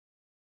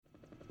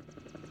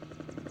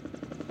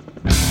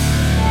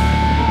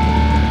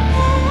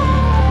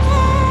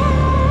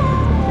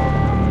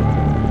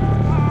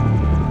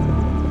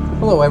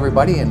Hello,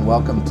 everybody, and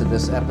welcome to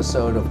this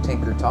episode of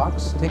Tinker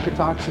Talks. Tinker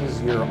Talks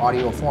is your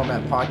audio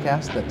format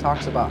podcast that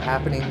talks about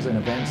happenings and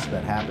events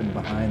that happen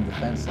behind the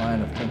fence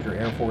line of Tinker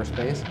Air Force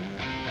Base.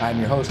 I'm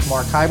your host,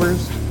 Mark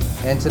Hybers,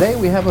 and today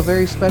we have a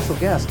very special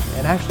guest.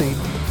 And actually,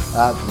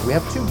 we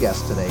have two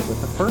guests today, but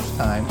the first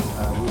time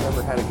we've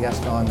ever had a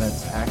guest on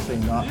that's actually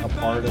not a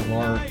part of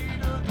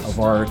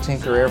our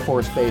Tinker Air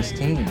Force Base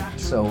team.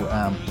 So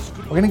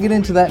we're going to get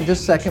into that in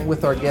just a second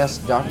with our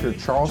guest, Dr.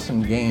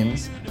 Charleston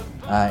Gaines.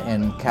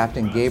 And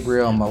Captain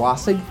Gabriel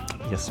Malasig.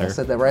 Yes, sir. I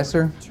said that right,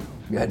 sir?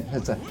 Good.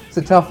 It's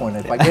a tough one.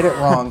 If I get it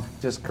wrong,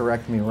 just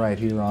correct me right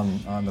here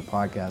on the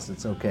podcast.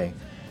 It's okay.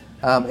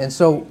 And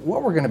so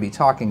what we're going to be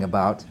talking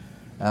about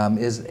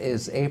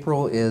is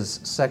April is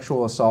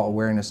Sexual Assault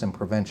Awareness and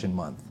Prevention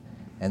Month.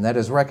 And that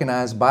is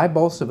recognized by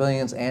both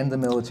civilians and the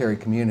military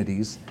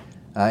communities.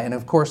 And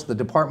of course, the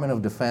Department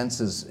of Defense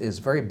is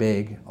very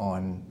big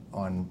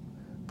on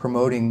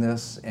promoting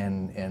this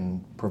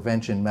and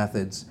prevention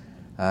methods.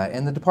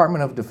 And the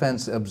Department of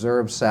Defense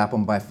observes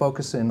SAPM by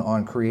focusing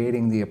on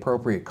creating the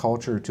appropriate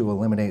culture to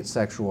eliminate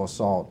sexual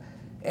assault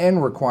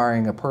and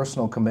requiring a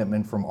personal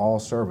commitment from all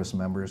service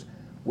members,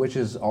 which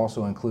is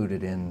also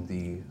included in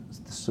the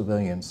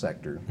civilian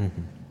sector.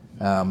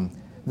 Mm-hmm.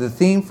 The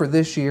theme for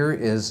this year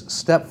is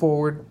Step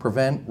Forward,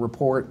 Prevent,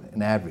 Report,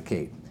 and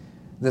Advocate.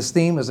 This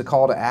theme is a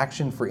call to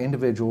action for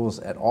individuals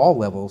at all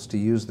levels to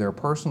use their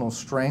personal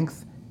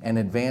strength and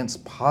advance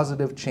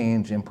positive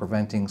change in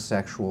preventing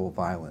sexual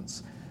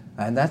violence.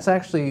 And that's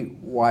actually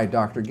why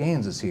Dr.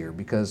 Gaines is here,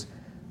 because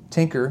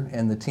Tinker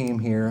and the team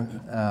here,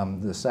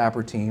 the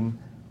SAPR team,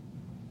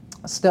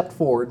 stepped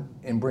forward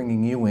in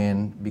bringing you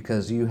in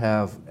because you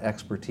have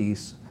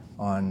expertise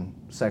on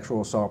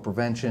sexual assault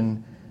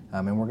prevention,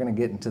 and we're going to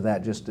get into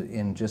that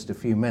in just a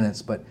few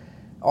minutes, but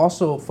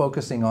also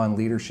focusing on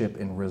leadership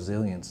and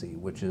resiliency,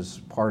 which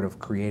is part of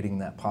creating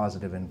that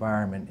positive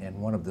environment. And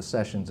one of the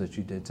sessions that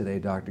you did today,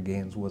 Dr.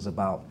 Gaines, was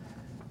about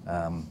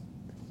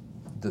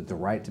the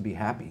right to be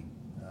happy.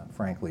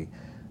 Frankly.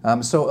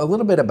 So a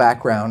little bit of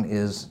background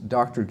is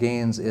Dr.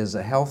 Gaines is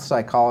a health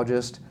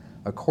psychologist,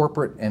 a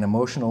corporate and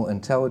emotional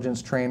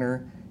intelligence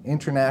trainer,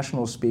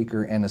 international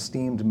speaker, and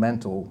esteemed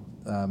mental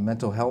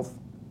health.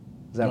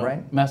 Is that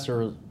right?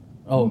 Master,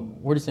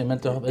 where do you say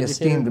mental health educator?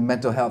 Esteemed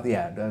mental health,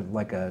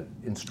 like a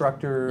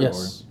instructor?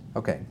 Yes.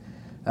 Okay.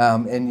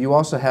 And you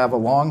also have a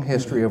long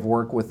history of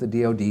work with the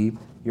DoD.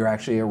 You're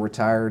actually a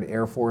retired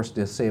Air Force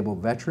disabled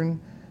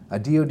veteran, a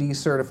DoD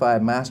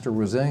certified master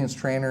resilience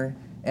trainer,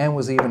 and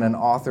was even an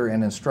author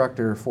and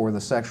instructor for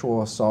the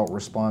Sexual Assault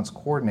Response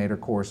Coordinator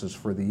courses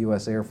for the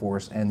U.S. Air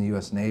Force and the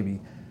U.S.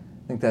 Navy.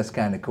 I think that's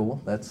kind of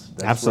cool. That's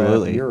absolutely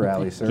right up your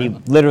alley, sir. He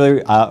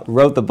literally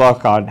wrote the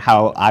book on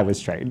how I was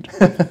trained.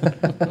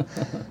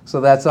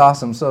 So that's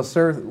awesome. So,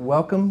 sir,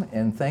 welcome,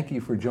 and thank you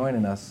for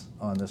joining us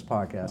on this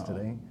podcast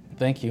today.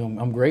 Thank you.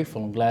 I'm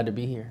grateful. I'm glad to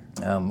be here.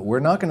 We're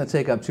not going to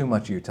take up too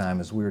much of your time,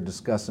 as we were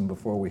discussing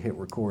before we hit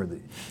record.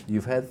 That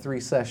you've had 3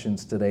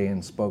 sessions today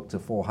and spoke to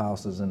full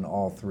houses in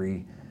all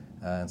 3,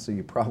 and so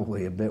you're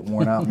probably a bit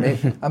worn out.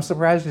 I'm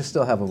surprised you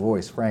still have a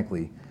voice,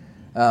 frankly.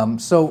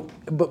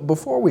 But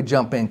before we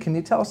jump in, can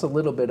you tell us a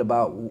little bit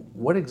about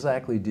what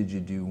exactly did you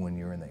do when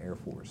you were in the Air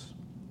Force?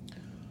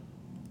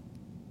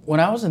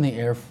 When I was in the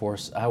Air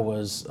Force, I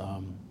was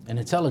an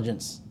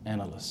intelligence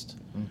analyst.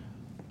 Mm.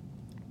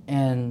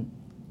 And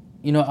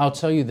I'll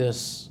tell you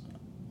this,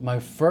 my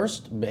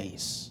first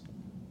base,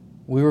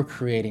 we were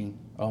creating,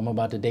 I'm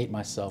about to date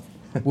myself,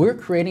 we were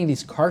creating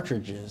these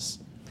cartridges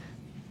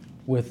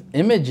with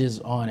images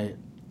on it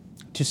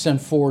to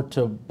send forward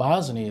to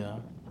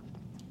Bosnia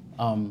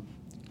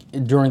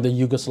during the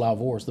Yugoslav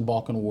wars, the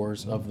Balkan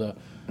wars of the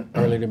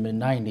early to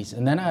mid-90s.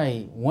 And then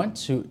I went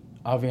to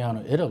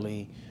Aviano,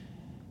 Italy,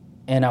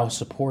 and I was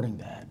supporting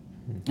that.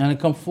 And I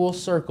come full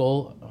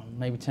circle,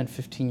 maybe 10,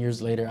 15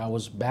 years later, I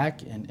was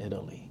back in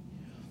Italy.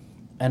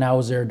 And I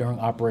was there during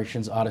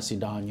Operations Odyssey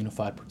Dawn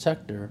Unified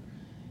Protector.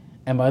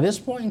 And by this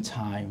point in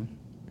time,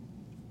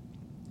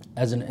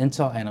 as an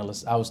intel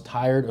analyst, I was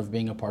tired of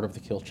being a part of the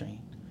kill chain.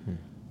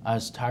 I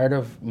was tired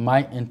of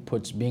my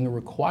inputs being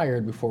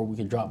required before we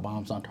could drop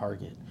bombs on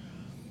target.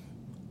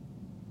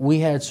 We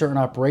had certain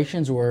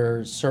operations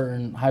where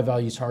certain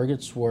high-value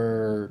targets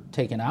were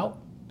taken out,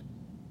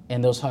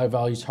 and those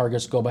high-value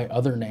targets go by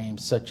other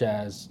names such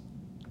as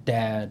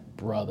dad,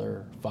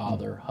 brother,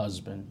 father,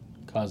 husband,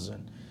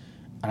 cousin.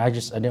 And I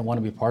didn't want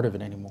to be part of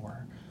it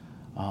anymore.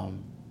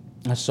 And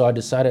so I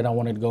decided I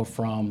wanted to go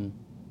from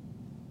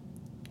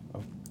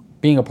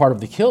being a part of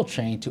the kill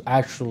chain to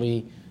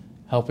actually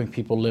helping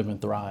people live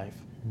and thrive.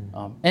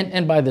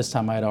 And by this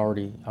time I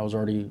was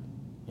already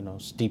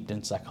steeped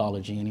in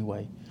psychology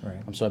anyway.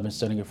 Right. So I've been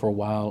studying it for a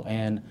while.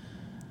 And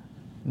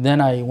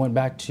then I went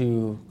back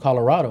to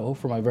Colorado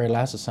for my very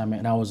last assignment,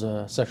 and I was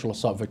a sexual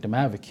assault victim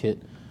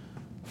advocate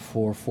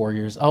for 4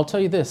 years. I'll tell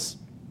you this,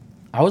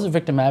 I was a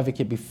victim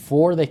advocate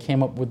before they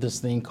came up with this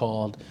thing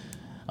called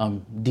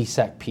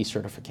DSAC-P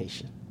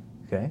certification.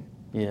 Okay.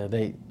 Yeah,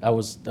 I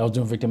was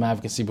doing victim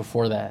advocacy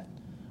before that,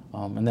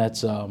 and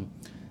that's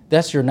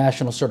That's your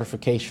national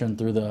certification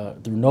through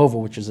NOVA,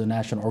 which is the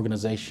National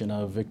Organization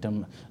of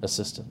Victim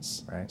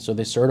Assistance. Right. So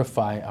they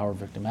certify our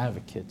victim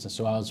advocates, and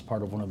so I was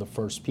part of one of the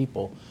first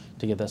people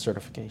to get that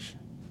certification.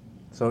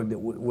 So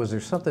was there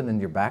something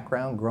in your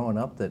background growing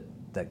up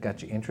that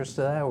got you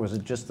interested in that, or was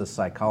it just the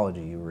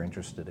psychology you were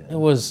interested in? It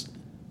was,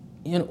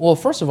 well,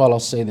 first of all, I'll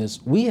say this.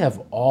 We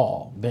have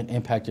all been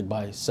impacted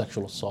by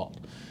sexual assault.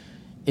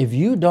 If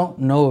you don't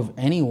know of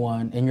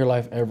anyone in your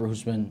life ever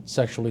who's been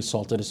sexually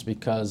assaulted, it's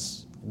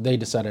because they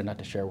decided not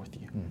to share with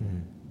you. Mm-hmm.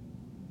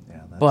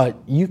 Yeah, but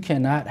you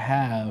cannot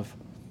have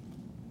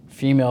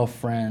female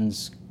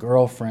friends,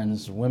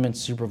 girlfriends, women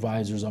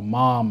supervisors, a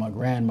mom, a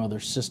grandmother,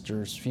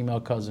 sisters, female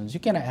cousins. You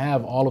cannot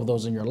have all of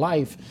those in your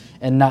life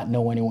and not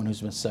know anyone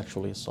who's been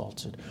sexually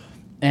assaulted.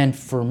 And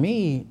for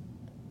me,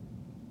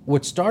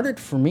 what started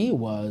for me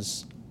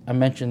was, I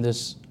mentioned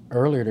this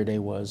earlier today,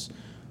 was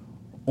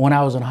when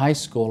I was in high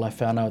school, I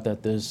found out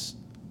that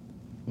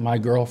my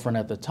girlfriend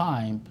at the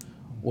time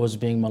was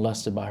being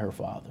molested by her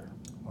father.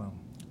 Wow.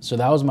 So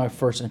that was my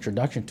first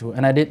introduction to it.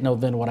 And I didn't know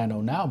then what I know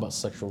now about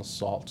sexual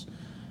assault.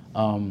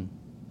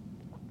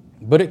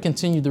 But it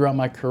continued throughout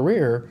my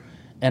career,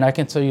 and I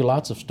can tell you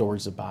lots of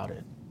stories about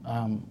it.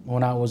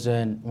 When I was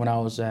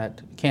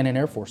at Cannon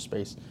Air Force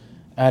Base,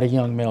 I had a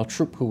young male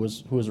troop who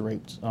was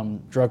raped,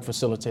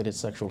 drug-facilitated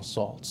sexual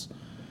assaults.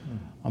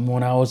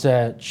 When I was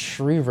at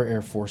Schriever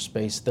Air Force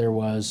Base, there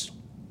was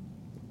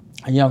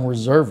a young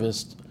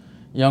reservist,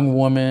 young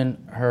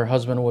woman. Her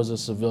husband was a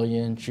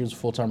civilian. She was a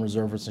full-time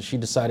reservist, and she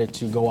decided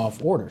to go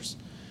off orders.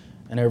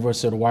 And everybody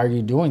said, "Why are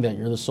you doing that?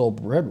 You're the sole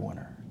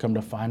breadwinner." Come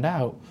to find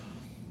out,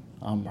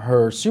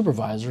 her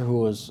supervisor, who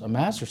was a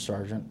master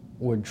sergeant,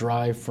 would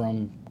drive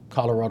from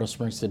Colorado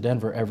Springs to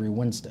Denver every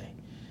Wednesday.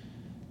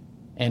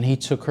 And he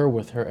took her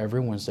with her every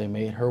Wednesday,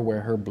 made her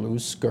wear her blue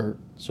skirt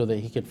so that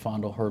he could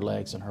fondle her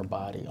legs and her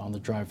body on the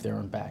drive there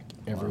and back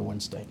every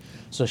Wednesday.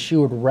 So she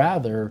would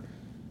rather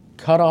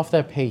cut off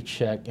that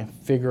paycheck and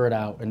figure it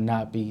out and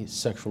not be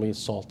sexually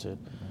assaulted.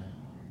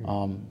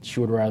 She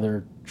would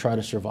rather try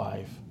to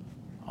survive.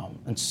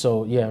 And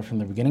so, yeah, from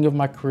the beginning of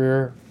my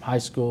career, high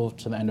school,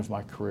 to the end of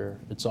my career,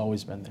 it's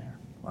always been there.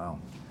 Wow.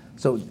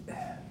 So,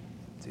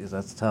 geez,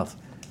 that's tough.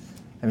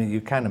 I mean, you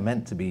kind of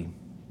meant to be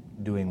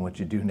doing what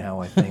you do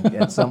now, I think,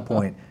 at some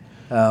point.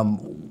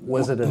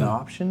 Was it an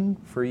option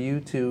for you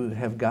to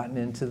have gotten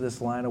into this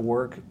line of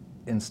work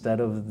instead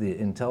of the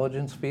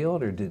intelligence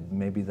field, or did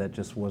maybe that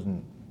just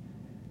wasn't?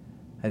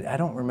 I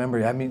don't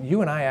remember. I mean, you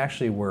and I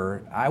actually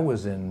I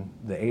was in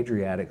the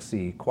Adriatic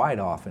Sea quite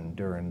often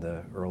during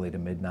the early to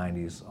mid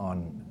 90s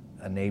on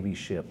a Navy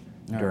ship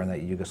during that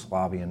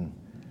Yugoslavian,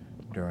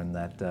 during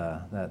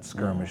that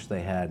skirmish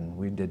they had, and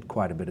we did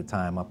quite a bit of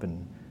time up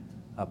in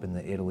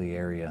the Italy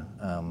area.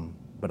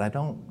 But I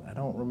don't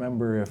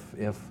remember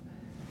if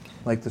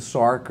like the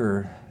SARC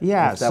or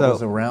if that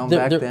was around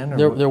back then.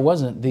 Or there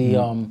wasn't. The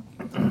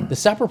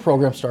SAPR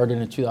program started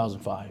in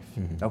 2005.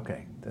 Mm-hmm.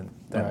 Okay, then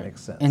that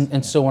makes sense.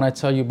 And so when I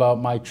tell you about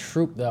my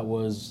troop that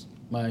was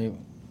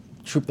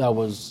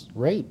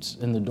raped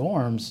in the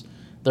dorms,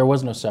 there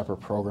was no SAPR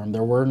program.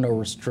 There were no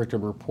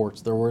restricted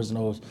reports. There was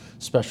no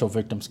special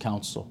victims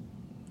counsel.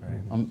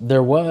 Right.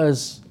 There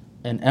was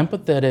an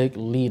empathetic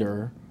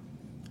leader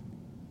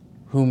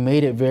who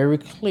made it very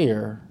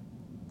clear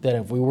that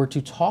if we were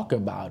to talk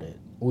about it,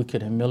 we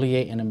could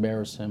humiliate and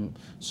embarrass him,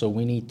 so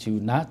we need to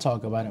not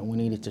talk about it. We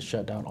needed to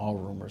shut down all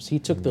rumors. He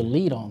took the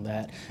lead on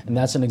that, and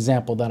that's an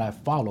example that I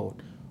followed,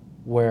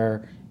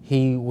 where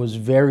he was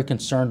very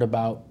concerned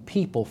about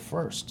people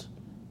first,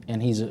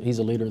 and he's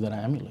a leader that I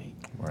emulate.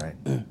 Right.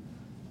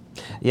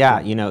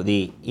 Yeah,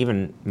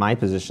 even my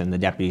position, the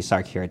deputy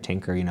SARC here at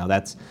Tinker,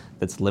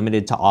 that's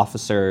limited to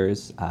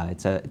officers.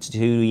 It's a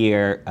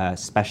 2-year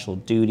special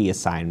duty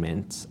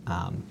assignment.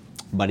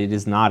 But it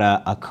is not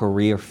a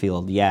career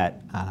field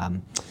yet.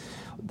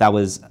 That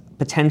was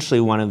potentially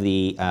one of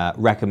the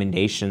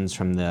recommendations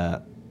from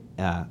the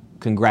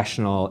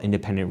Congressional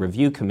Independent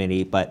Review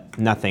Committee, but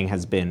nothing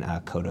has been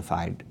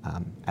codified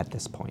at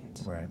this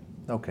point. Right.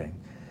 Okay.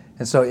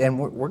 And so,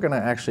 we're going to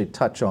actually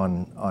touch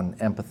on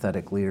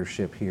empathetic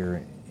leadership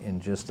here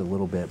in just a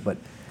little bit. But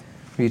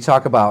when you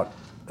talk about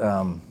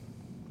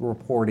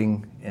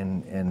reporting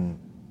and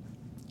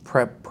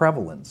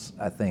prevalence,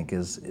 I think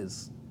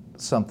is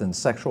something,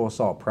 sexual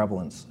assault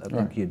prevalence, I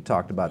think you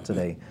talked about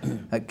today.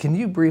 Can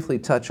you briefly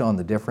touch on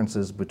the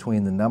differences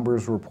between the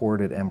numbers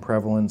reported and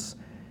prevalence,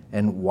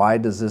 and why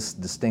does this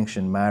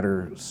distinction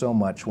matter so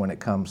much when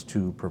it comes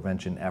to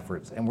prevention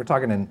efforts? And we're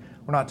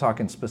not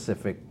talking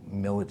specific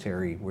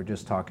military, we're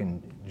just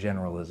talking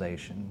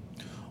generalization.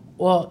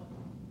 Well,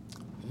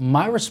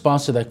 my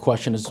response to that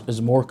question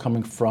is more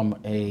coming from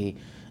an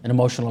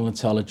emotional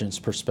intelligence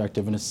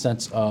perspective, in a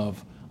sense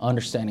of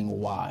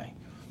understanding why.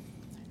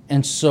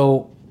 And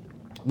so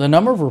the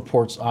number of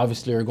reports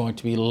obviously are going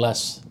to be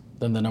less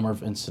than the number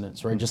of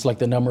incidents, right? Just like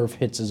the number of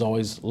hits is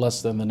always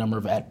less than the number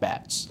of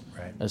at-bats.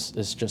 Right.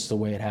 It's just the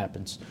way it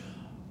happens.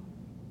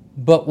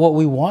 But what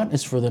we want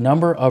is for the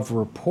number of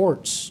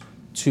reports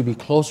to be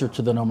closer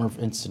to the number of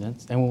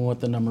incidents, and we want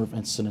the number of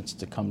incidents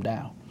to come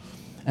down.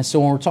 And so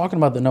when we're talking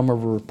about the number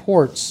of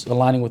reports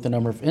aligning with the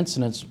number of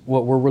incidents,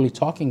 what we're really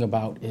talking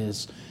about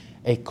is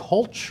a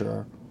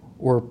culture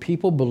where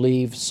people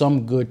believe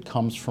some good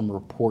comes from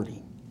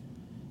reporting.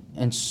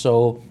 And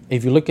so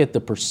if you look at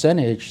the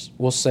percentage,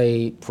 we'll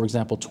say, for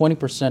example,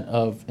 20%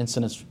 of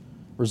incidents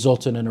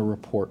resulted in a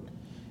report.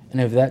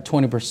 And if that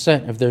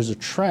 20%, if there's a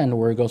trend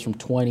where it goes from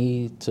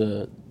 20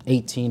 to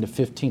 18 to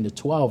 15 to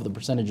 12, the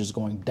percentage is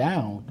going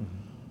down.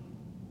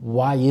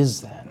 Why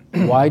is that?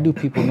 Why do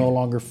people no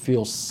longer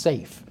feel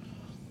safe?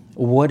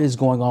 What is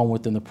going on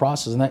within the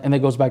process? And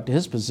that goes back to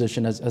his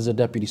position as a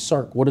deputy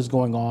SARC. What is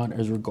going on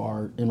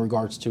in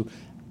regards to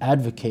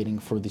advocating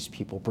for these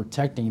people,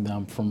 protecting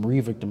them from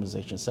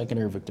re-victimization,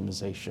 secondary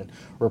victimization,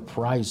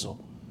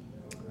 reprisal?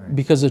 Right.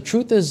 Because the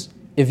truth is,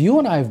 if you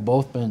and I have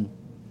both been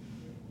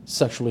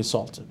sexually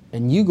assaulted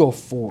and you go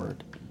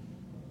forward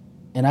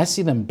and I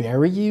see them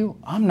bury you,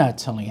 I'm not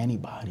telling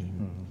anybody.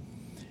 Mm-hmm.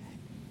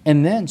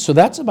 And then, so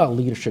that's about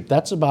leadership.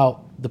 That's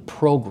about the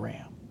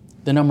program.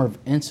 The number of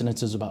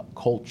incidents is about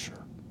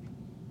culture.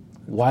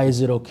 Why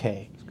is it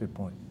okay? That's a good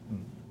point.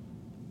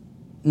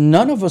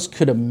 None of us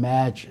could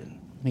imagine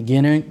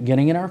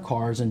getting in our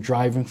cars and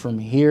driving from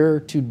here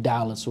to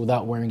Dallas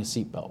without wearing a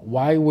seatbelt.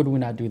 Why would we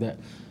not do that?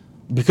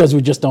 Because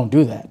we just don't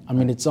do that. I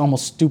mean, it's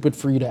almost stupid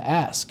for you to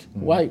ask.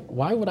 Mm-hmm.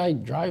 Why would I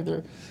drive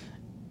there?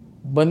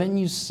 But then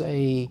you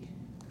say,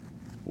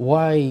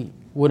 why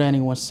would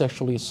anyone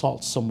sexually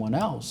assault someone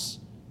else?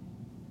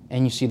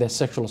 And you see that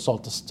sexual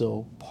assault is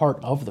still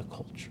part of the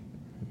culture.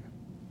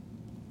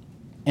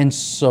 And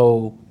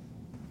so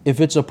if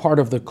it's a part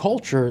of the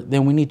culture,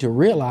 then we need to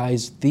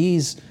realize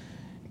these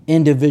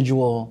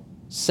individual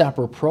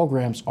SAPR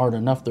programs aren't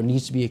enough. There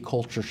needs to be a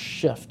culture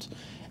shift.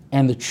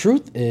 And the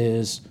truth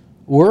is,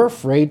 we're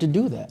afraid to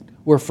do that.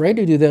 We're afraid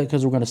to do that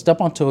because we're going to step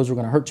on toes, we're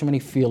going to hurt too many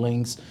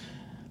feelings.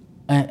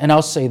 And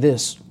I'll say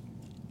this,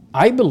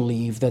 I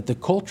believe that the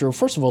culture,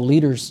 first of all,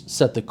 leaders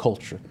set the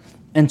culture.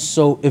 And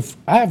so if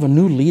I have a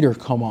new leader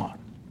come on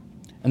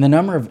and the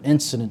number of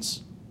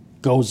incidents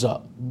goes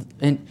up,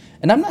 and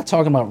I'm not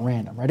talking about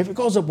random, right? If it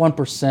goes up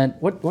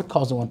 1%, what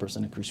caused a 1%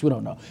 increase? We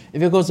don't know.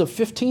 If it goes up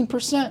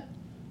 15%,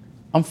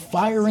 I'm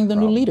firing the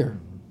new leader.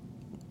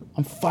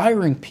 I'm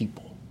firing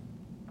people.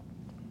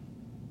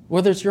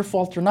 Whether it's your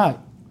fault or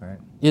not. Right.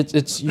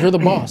 It's you're the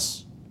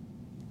boss.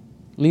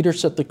 Leaders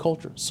set the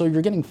culture. So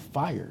you're getting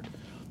fired.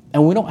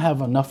 And we don't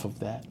have enough of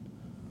that.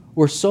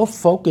 We're so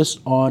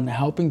focused on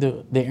helping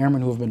the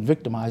airmen who have been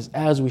victimized,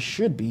 as we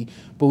should be,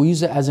 but we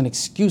use it as an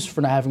excuse for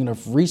not having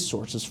enough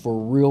resources for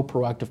real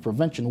proactive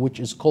prevention,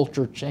 which is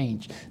culture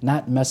change,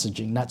 not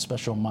messaging, not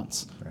special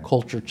months, right.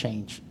 Culture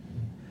change.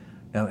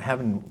 Now,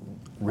 having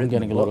written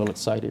I'm getting a little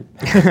excited.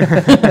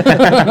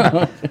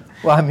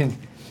 Well, I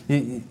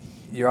mean,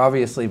 you're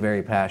obviously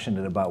very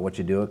passionate about what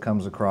you do. It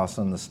comes across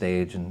on the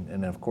stage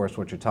and of course,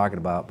 what you're talking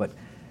about. But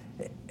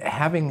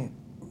having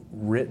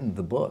written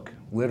the book,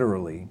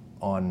 literally,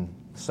 on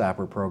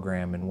SAPR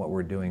program and what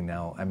we're doing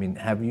now. I mean,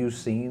 have you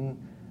seen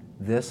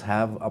this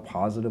have a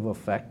positive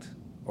effect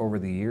over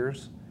the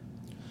years?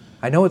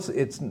 I know it's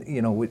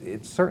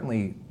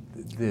certainly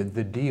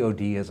the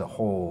DOD as a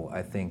whole,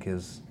 I think,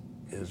 is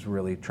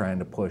really trying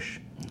to push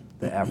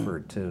the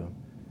effort to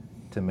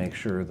make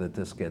sure that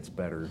this gets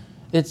better.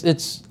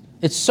 It's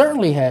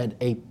certainly had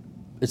a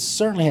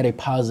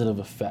positive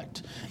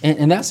effect,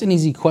 and that's an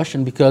easy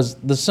question because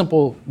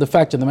the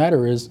fact of the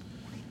matter is,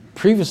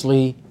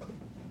 previously,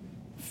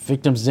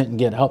 victims didn't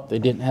get help. They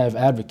didn't have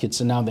advocates,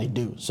 and now they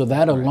do. So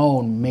that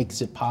alone makes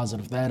it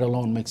positive. That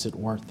alone makes it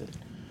worth it,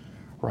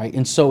 right?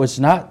 And so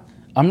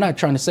I'm not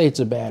trying to say it's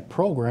a bad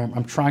program.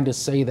 I'm trying to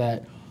say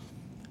that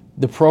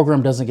the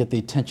program doesn't get the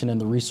attention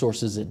and the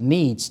resources it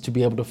needs to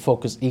be able to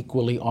focus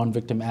equally on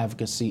victim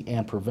advocacy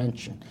and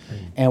prevention.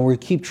 Mm-hmm. And we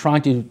keep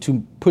trying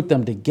to put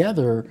them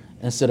together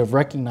instead of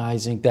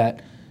recognizing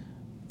that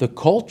the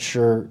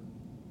culture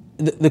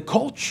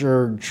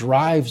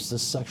drives the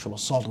sexual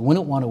assault. We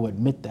don't want to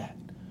admit that.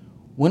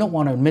 We don't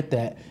want to admit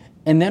that.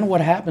 And then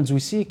what happens, we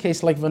see a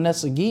case like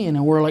Vanessa Guillen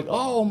and we're like,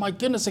 oh my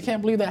goodness, I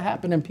can't believe that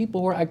happened. And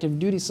people who are active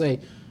duty say,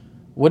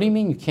 what do you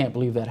mean you can't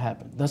believe that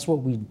happened? That's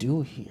what we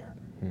do here.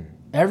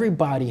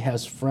 Everybody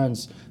has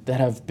friends that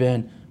have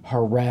been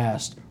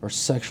harassed or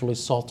sexually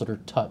assaulted or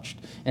touched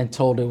and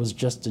told it was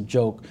just a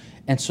joke.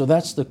 And so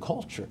that's the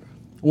culture.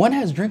 When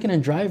has drinking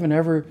and driving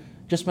ever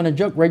just been a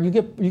joke, right? You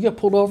get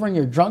pulled over and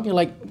you're drunk, you're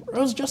like, it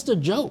was just a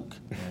joke.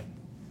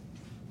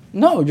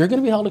 No, you're going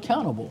to be held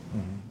accountable.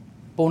 Mm-hmm.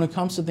 But when it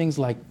comes to things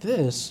like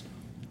this,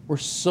 we're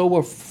so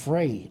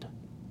afraid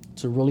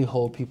to really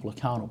hold people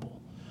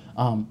accountable.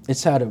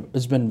 It's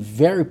been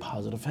very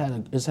positive.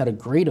 It's had a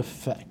great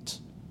effect.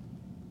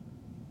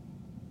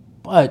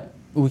 But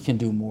we can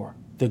do more.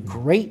 The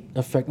great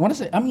effect,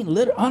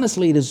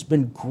 honestly, it has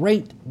been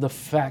great, the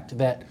fact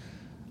that,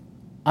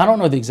 I don't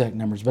know the exact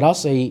numbers, but I'll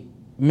say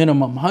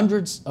minimum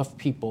hundreds of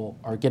people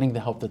are getting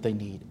the help that they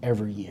need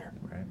every year.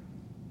 Right.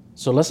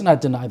 So let's not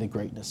deny the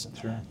greatness in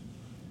that. Sure.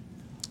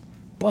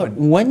 But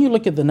when you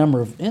look at the number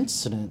of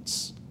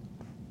incidents,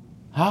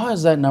 how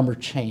has that number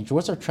changed?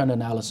 What's our trend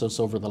analysis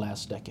over the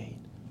last decade?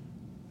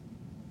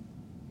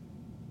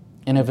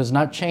 And if it's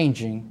not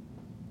changing,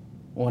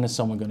 when is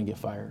someone going to get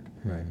fired?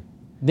 Right.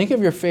 Think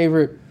of your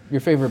favorite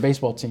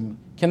baseball team.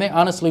 Can they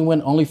honestly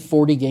win only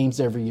 40 games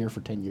every year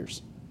for 10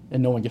 years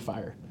and no one get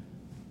fired?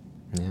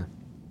 Yeah.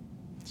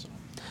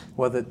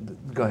 Well,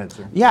 go ahead,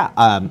 sir.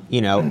 Yeah,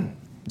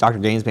 Dr.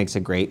 Gaines makes a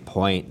great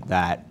point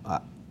that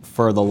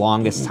for the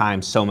longest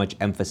time, so much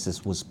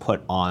emphasis was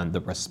put on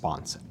the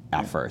response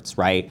efforts,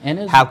 right? And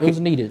it was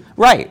needed.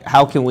 Right.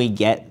 How can we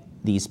get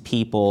these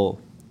people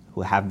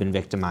who have been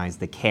victimized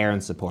the care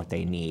and support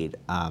they need?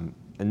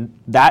 And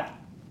that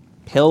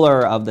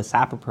pillar of the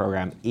SAPA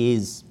program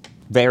is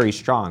very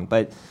strong,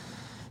 but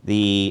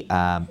the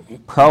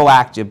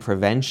proactive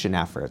prevention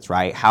efforts,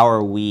 right? How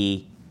are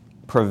we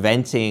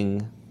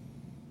preventing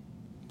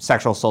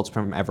sexual assaults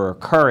from ever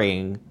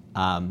occurring?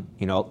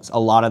 A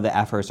lot of the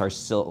efforts are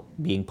still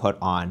being put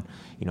on,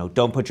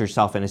 don't put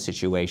yourself in a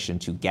situation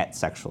to get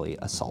sexually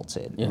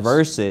assaulted. Yes.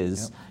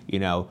 Versus,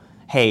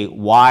 hey,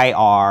 why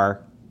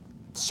are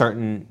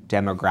certain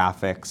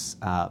demographics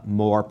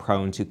more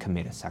prone to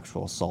commit a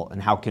sexual assault,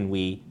 and how can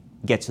we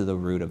get to the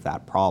root of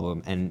that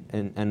problem?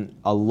 And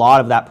a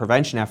lot of that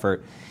prevention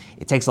effort,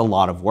 it takes a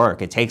lot of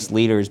work. It takes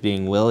leaders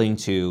being willing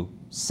to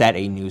set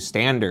a new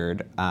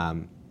standard,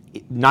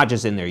 not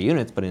just in their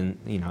units, but in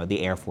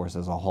the Air Force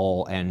as a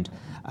whole. And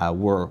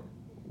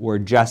we're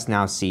just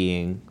now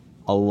seeing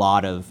a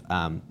lot of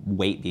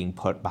weight being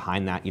put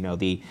behind that.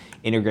 The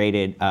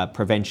Integrated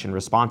Prevention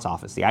Response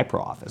Office, the IPRO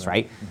office,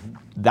 right?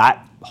 Mm-hmm.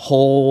 That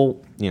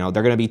whole, they're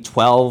going to be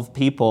 12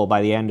 people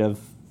by the end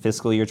of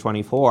fiscal year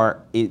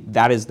 24.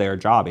 That is their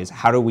job, is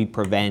how do we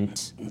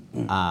prevent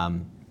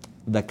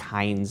the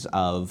kinds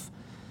of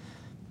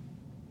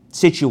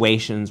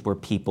situations where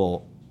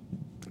people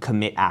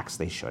commit acts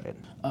they shouldn't.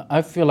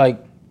 I feel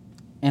like,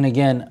 and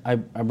again, I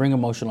bring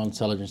emotional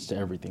intelligence to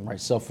everything, right?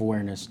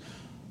 Self-awareness.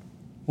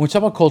 When we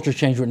talk about culture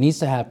change, what needs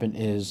to happen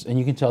is, and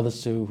you can tell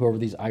this to whoever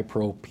these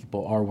iPro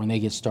people are when they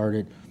get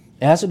started,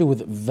 it has to do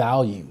with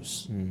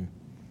values. Mm.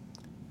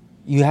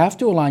 You have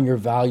to align your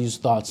values,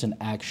 thoughts, and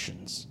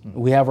actions. Mm.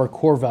 We have our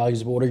core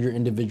values, but what are your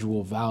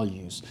individual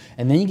values?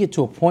 And then you get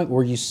to a point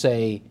where you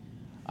say,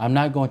 I'm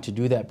not going to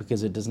do that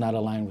because it does not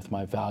align with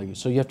my values.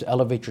 So you have to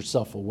elevate your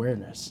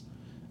self-awareness,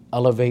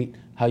 elevate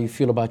how you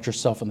feel about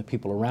yourself and the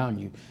people around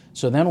you.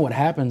 So then what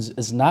happens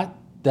is not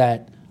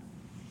that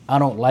I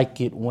don't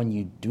like it when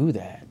you do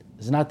that.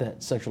 It's not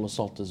that sexual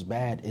assault is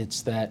bad.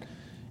 It's that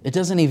it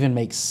doesn't even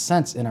make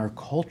sense in our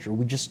culture.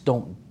 We just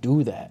don't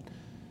do that.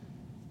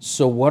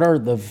 So what are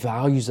the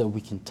values that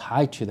we can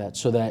tie to that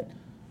so that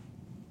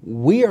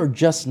we are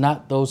just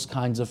not those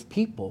kinds of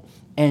people?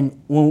 And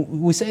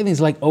when we say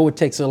things like, oh, it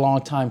takes a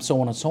long time,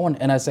 so on and so on,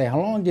 and I say, how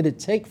long did it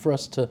take for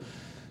us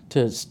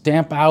to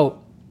stamp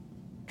out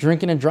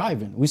drinking and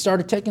driving? We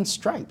started taking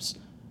stripes.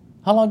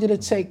 How long did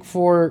it take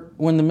for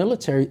when the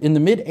military, in the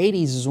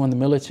mid-'80s is when the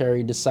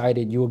military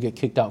decided you will get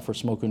kicked out for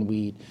smoking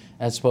weed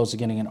as opposed to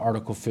getting an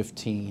Article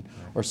 15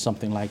 or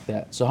something like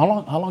that. So how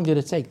long did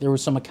it take? There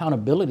was some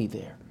accountability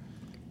there.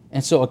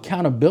 And so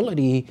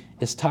accountability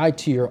is tied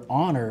to your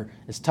honor,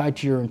 is tied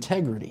to your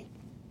integrity.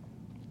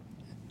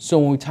 So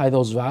when we tie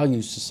those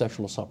values to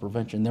sexual assault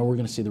prevention, then we're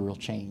going to see the real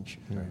change.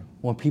 Right.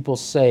 When people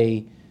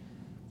say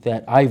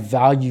that I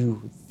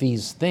value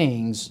these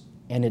things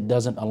and it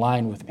doesn't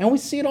align with me. And we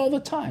see it all the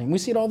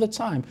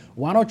time.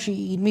 Why don't you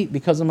eat meat?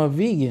 Because I'm a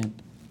vegan.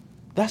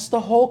 That's the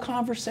whole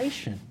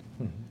conversation.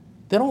 Mm-hmm.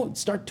 They don't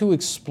start to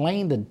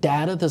explain the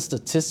data, the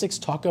statistics,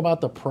 talk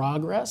about the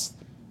progress.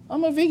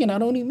 I'm a vegan, I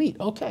don't eat meat.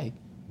 Okay.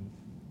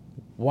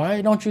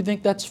 Why don't you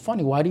think that's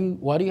funny? Why do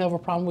you have a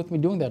problem with me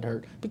doing that,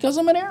 Hurt? Because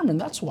I'm an airman,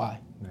 that's why.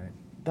 Right.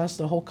 That's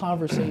the whole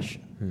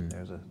conversation.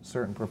 There's a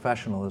certain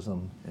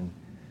professionalism and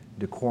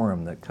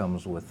decorum that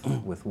comes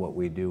with what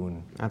we do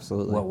and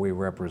absolutely what we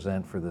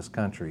represent for this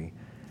country.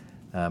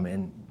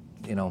 And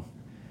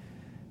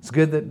it's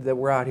good that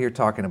we're out here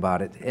talking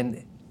about it.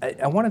 And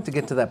I wanted to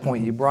get to that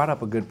point. You brought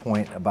up a good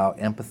point about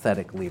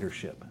empathetic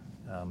leadership.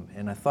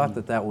 And I thought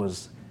that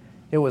was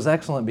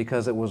excellent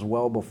because it was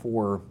well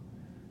before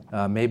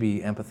maybe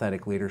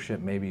empathetic leadership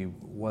maybe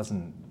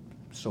wasn't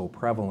so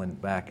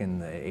prevalent back in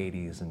the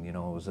 80s. And,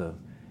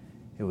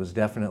 it was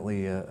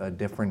definitely a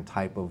different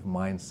type of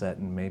mindset,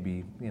 and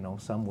maybe,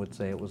 some would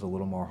say it was a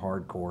little more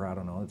hardcore. I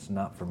don't know. It's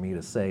not for me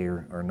to say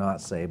or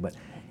not say. But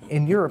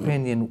in your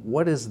opinion,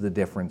 what is the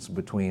difference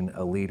between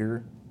a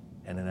leader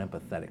and an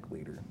empathetic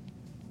leader?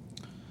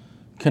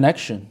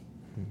 Connection.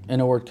 In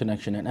the word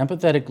connection. An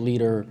empathetic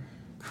leader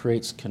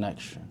creates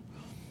connection.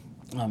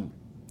 An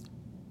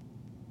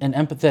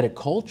empathetic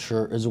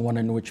culture is one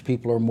in which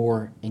people are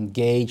more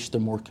engaged,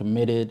 they're more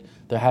committed,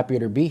 they're happier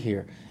to be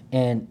here.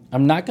 And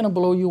I'm not going to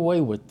blow you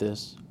away with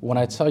this when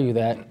I tell you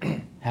that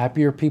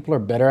happier people are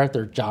better at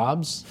their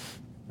jobs.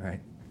 Right.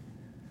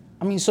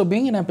 I mean, so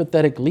being an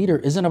empathetic leader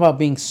isn't about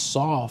being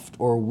soft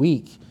or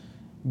weak.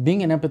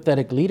 Being an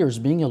empathetic leader is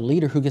being a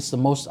leader who gets the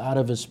most out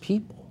of his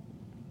people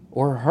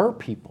or her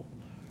people,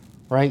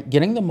 right?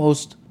 Getting the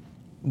most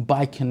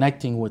by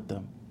connecting with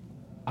them.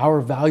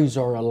 Our values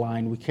are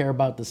aligned. We care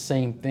about the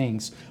same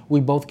things.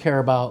 We both care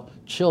about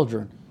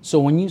children. So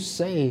when you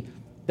say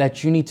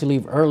that you need to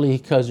leave early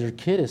because your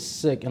kid is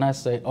sick, and I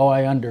say, oh,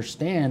 I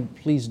understand,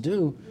 please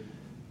do,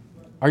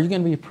 are you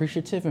going to be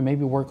appreciative and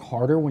maybe work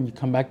harder when you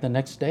come back the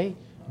next day?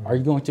 Are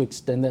you going to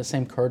extend that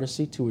same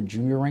courtesy to a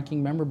junior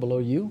ranking member below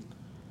you?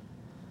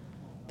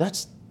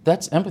 That's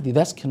empathy,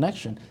 that's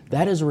connection.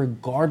 That is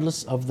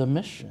regardless of the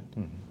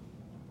mission.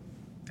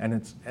 And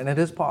it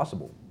is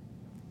possible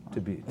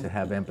to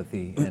have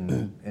empathy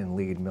and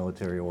lead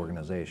military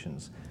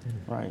organizations.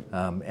 Right.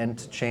 And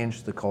to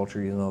change the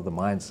culture, the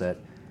mindset.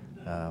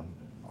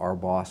 Our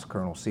boss,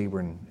 Colonel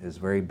Sebring, is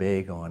very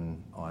big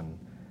on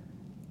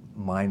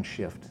mind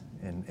shift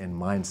and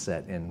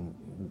mindset, and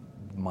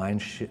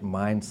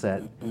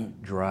mindset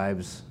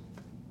drives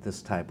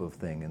this type of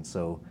thing. And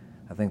so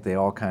I think they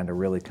all kind of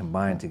really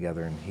combine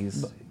together. And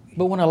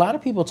But when a lot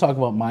of people talk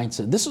about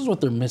mindset, this is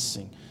what they're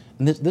missing.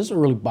 And this is what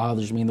really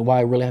bothers me, and why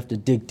I really have to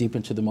dig deep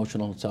into the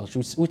emotional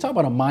intelligence. We talk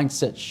about a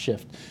mindset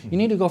shift. You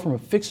need to go from a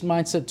fixed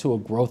mindset to a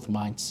growth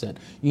mindset.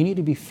 You need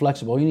to be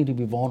flexible. You need to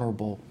be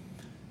vulnerable.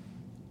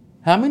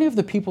 How many of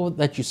the people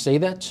that you say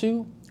that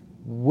to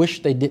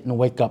wish they didn't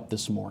wake up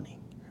this morning?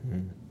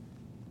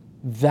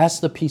 That's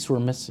the piece we're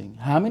missing.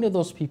 How many of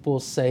those people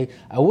say,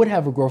 I would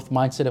have a growth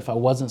mindset if I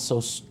wasn't so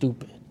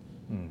stupid?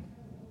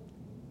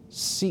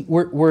 See,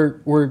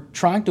 we're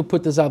trying to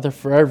put this out there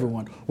for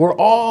everyone. We're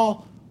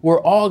all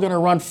going to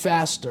run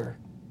faster,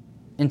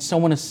 and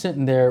someone is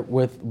sitting there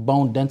with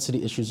bone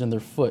density issues in their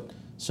foot.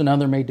 So now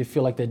they're made to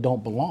feel like they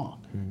don't belong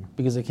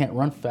because they can't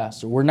run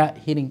faster. We're not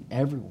hitting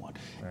everyone.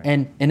 Right.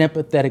 And an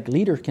empathetic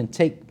leader can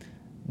take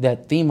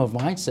that theme of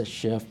mindset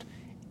shift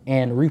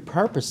and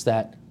repurpose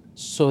that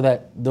so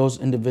that those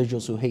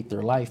individuals who hate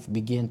their life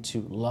begin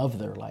to love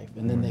their life,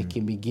 and then they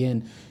can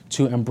begin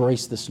to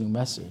embrace this new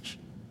message.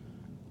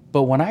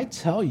 But when I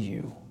tell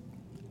you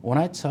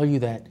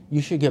that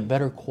you should get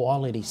better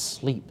quality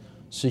sleep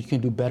so you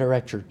can do better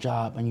at your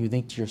job, and you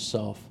think to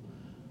yourself,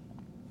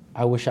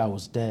 I wish I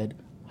was dead,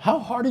 how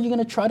hard are you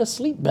going to try to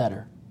sleep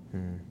better?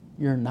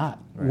 You're not.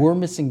 Right. We're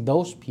missing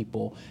those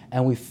people,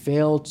 and we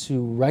fail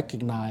to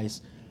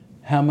recognize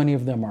how many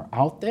of them are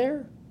out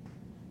there,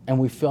 and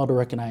we fail to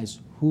recognize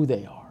who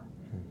they are.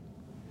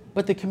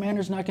 But the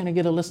commander's not going to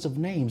get a list of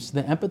names.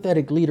 The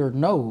empathetic leader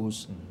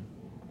knows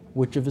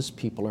which of his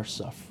people are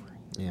suffering.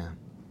 Yeah.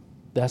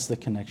 That's the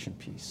connection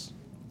piece.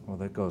 Well,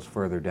 that goes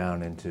further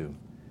down into,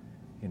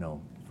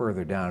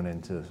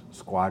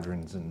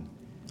 squadrons and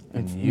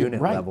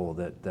unit level.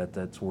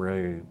 That's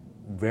where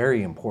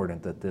very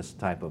important that this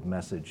type of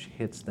message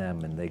hits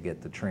them, and they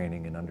get the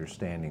training and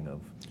understanding of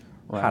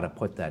how to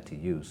put that to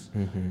use.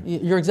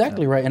 You're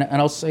exactly right, and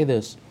I'll say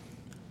this: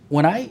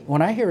 when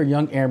I hear a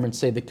young airman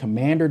say the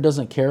commander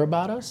doesn't care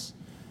about us,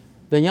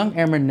 the young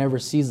airman never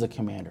sees the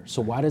commander.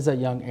 So why does that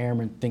young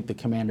airman think the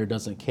commander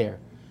doesn't care?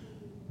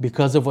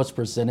 Because of what's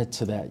presented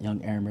to that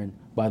young airman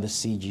by the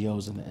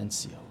CGOs and the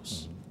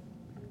NCOs.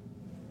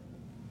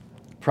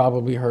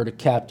 Probably heard a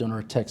captain or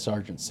a tech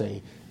sergeant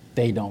say,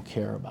 they don't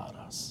care about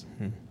us.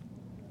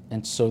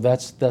 And so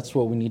that's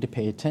what we need to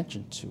pay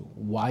attention to.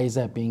 Why is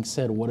that being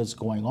said? What is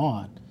going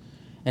on?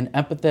 And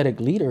empathetic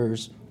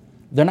leaders,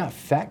 they're not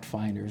fact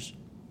finders,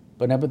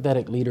 but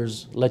empathetic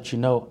leaders let you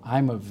know,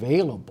 I'm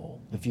available.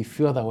 If you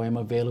feel that way, I'm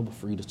available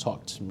for you to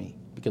talk to me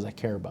because I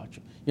care about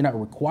you. You're not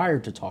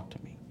required to talk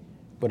to me,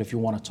 but if you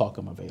want to talk,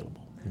 I'm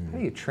available. How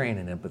do you train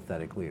an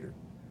empathetic leader?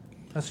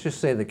 Let's just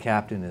say the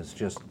captain is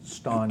just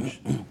staunch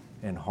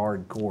and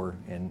hardcore,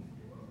 and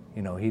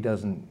he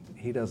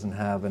doesn't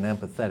have an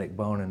empathetic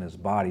bone in his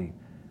body.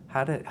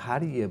 How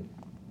do you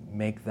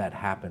make that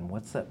happen?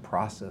 What's that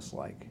process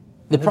like?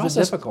 The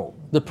process is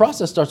difficult. The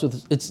process starts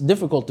with, it's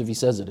difficult if he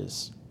says it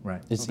is.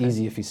 Right. It's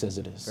easy if he says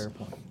it is. Fair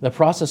point. The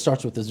process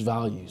starts with his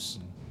values.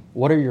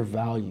 What are your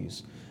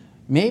values?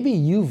 Maybe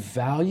you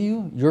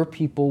value your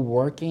people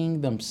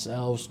working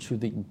themselves to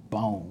the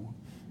bone.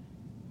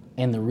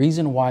 And the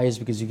reason why is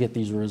because you get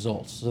these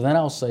results. So then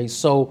I'll say,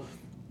 so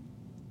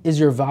is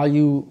your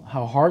value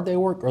how hard they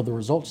work or the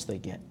results they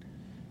get?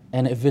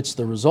 And if it's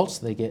the results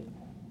they get,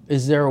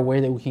 is there a way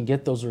that we can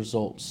get those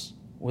results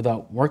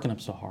without working them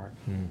so hard?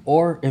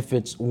 Or if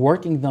it's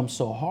working them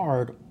so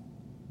hard,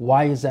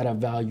 why is that a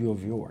value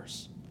of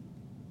yours?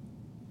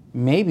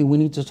 Maybe we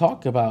need to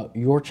talk about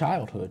your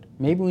childhood.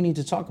 Maybe we need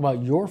to talk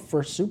about your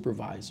first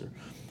supervisor.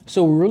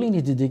 So we really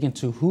need to dig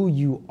into who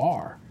you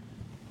are.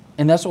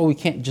 And that's why we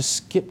can't just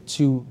skip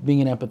to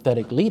being an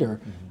empathetic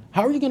leader.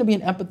 How are you going to be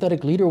an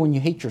empathetic leader when you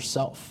hate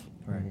yourself?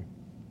 Right.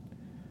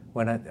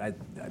 When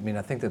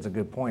I think that's a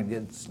good point.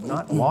 It's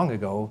not long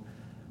ago,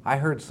 I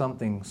heard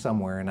something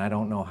somewhere, and I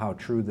don't know how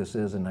true this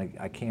is, and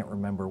I can't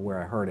remember where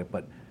I heard it,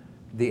 but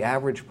the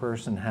average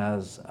person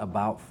has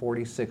about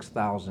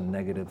 46,000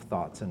 negative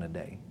thoughts in a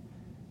day.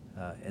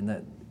 And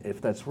that, if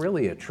that's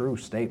really a true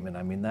statement,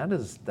 I mean,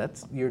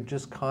 that's you're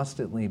just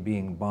constantly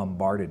being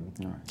bombarded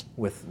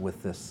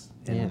with this.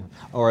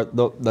 Or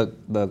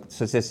the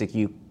statistic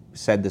you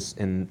said this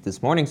in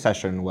this morning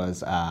session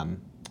was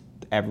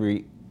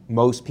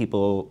most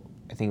people,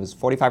 I think it was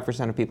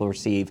 45% of people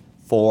receive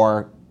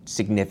 4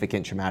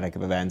 significant traumatic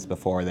events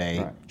before they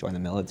Right. join the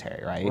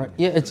military, right? Right.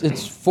 Yeah, it's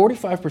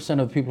 45%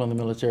 of the people in the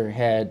military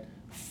had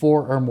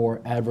 4 or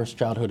more adverse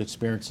childhood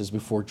experiences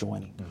before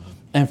joining.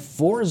 And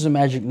 4 is a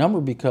magic number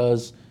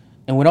because,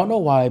 and we don't know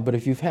why, but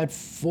if you've had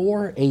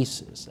 4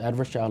 ACEs,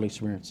 adverse childhood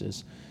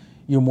experiences,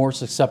 you're more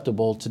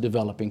susceptible to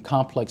developing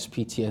complex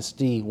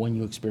PTSD when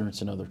you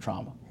experience another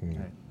trauma.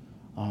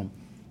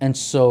 And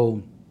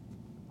so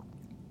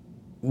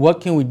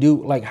what can we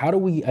do? Like, how do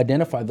we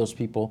identify those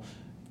people?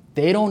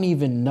 They don't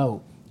even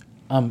know.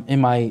 In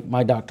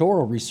my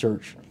doctoral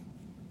research,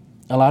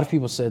 a lot of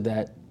people said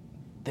that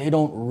they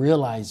don't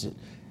realize it.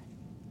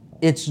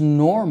 It's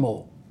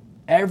normal.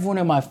 Everyone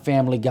in my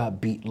family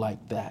got beat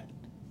like that.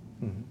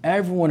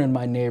 Everyone in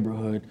my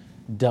neighborhood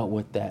dealt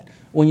with that.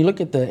 When you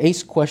look at the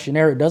ACE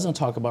questionnaire, it doesn't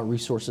talk about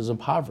resources and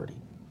poverty,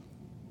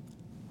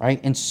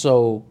 right? And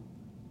so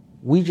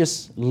we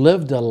just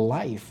lived a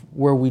life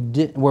where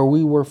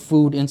we were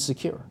food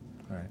insecure.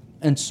 Right.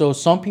 And so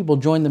some people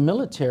join the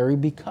military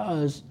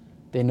because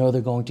they know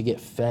they're going to get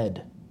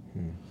fed.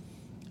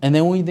 And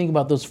then when you think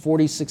about those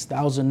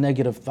 46,000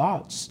 negative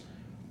thoughts,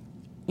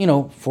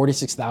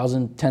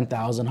 46,000,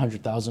 10,000,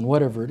 100,000,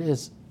 whatever it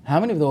is, how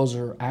many of those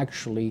are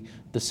actually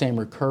the same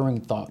recurring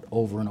thought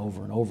over and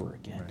over and over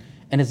again? Right.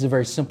 And it's a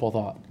very simple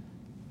thought.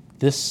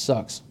 This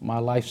sucks. My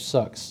life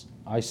sucks.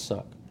 I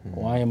suck.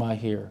 Why am I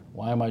here?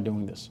 Why am I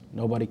doing this?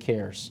 Nobody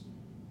cares.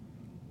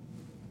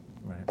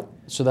 Right.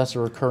 So that's a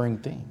recurring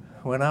theme.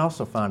 Well, I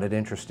also found it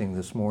interesting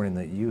this morning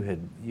that you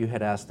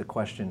had asked the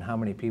question, how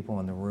many people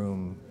in the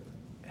room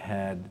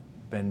had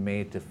been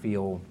made to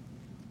feel,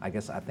 I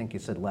think you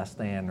said less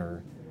than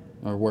or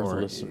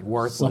worthless.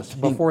 Worthless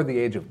before the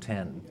age of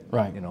 10.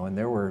 Right. And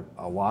there were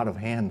a lot of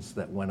hands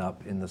that went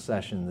up in the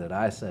session that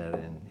I said,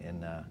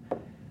 and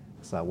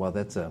so, well,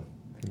 that's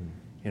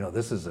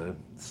this is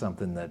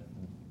something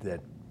that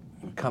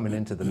coming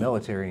into the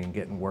military and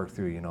getting worked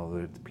through,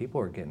 the people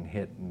are getting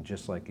hit, and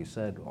just like you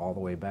said, all the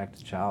way back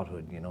to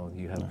childhood,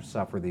 you have to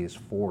suffer these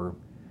four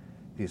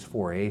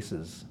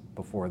ACEs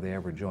before they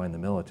ever join the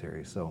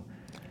military. So,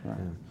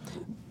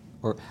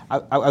 Or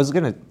I was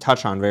going to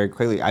touch on very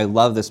quickly, I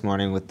love this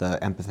morning with the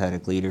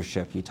empathetic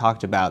leadership. You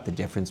talked about the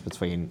difference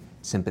between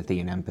sympathy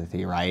and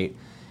empathy, right?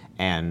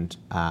 And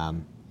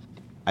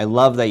I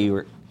love that you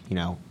were,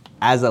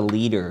 as a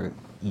leader,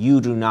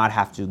 you do not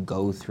have to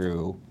go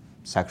through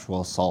sexual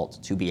assault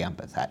to be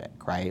empathetic,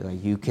 right?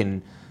 Like you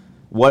can,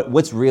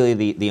 what's really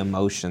the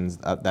emotions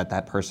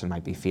that person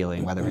might be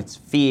feeling, whether it's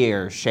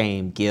fear,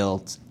 shame,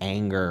 guilt,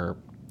 anger,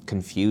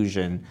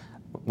 confusion.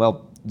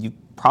 Well, you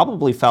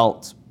probably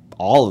felt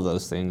all of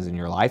those things in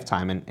your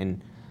lifetime,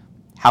 and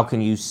how can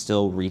you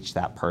still reach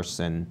that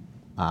person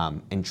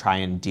and try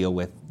and deal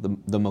with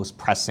the most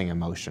pressing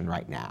emotion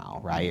right now,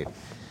 right?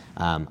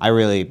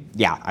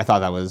 I thought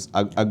that was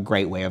a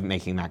great way of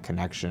making that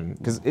connection,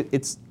 because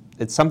it's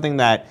something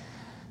that,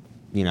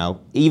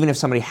 even if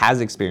somebody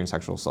has experienced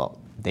sexual assault,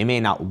 they may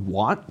not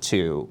want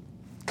to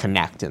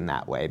connect in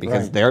that way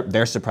because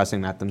they're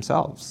suppressing that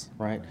themselves.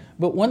 Right.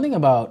 But one thing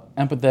about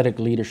empathetic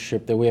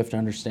leadership that we have to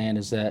understand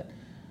is that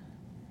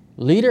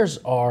leaders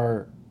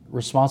are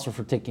responsible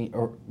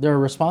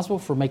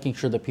for making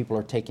sure that people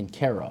are taken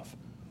care of,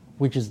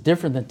 which is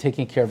different than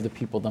taking care of the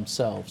people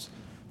themselves.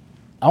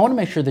 I want to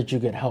make sure that you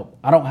get help.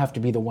 I don't have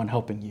to be the one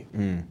helping you.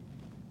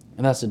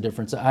 And that's the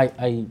difference.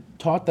 I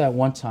taught that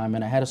one time,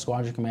 and I had a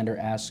squadron commander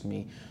ask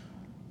me,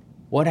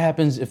 what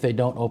happens if they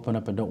don't open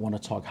up and don't want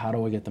to talk? How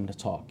do I get them to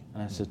talk?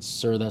 And I said,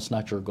 sir, that's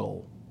not your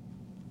goal.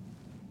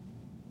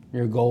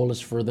 Your goal is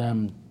for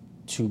them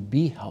to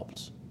be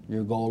helped.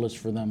 Your goal is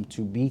for them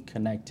to be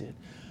connected.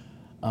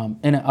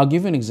 And I'll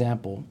give you an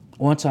example.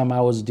 One time I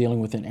was dealing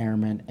with an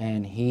airman,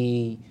 and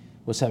he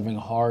was having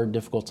a hard,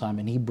 difficult time,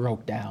 and he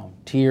broke down,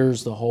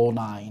 tears, the whole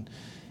nine.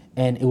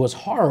 And it was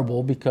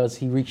horrible because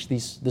he reached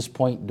this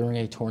point during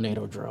a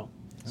tornado drill.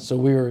 So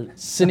we were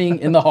sitting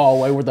in the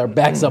hallway with our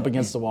backs up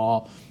against the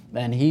wall,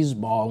 and he's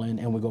bawling,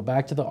 and we go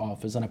back to the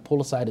office, and I pull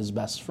aside his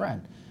best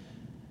friend.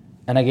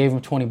 And I gave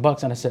him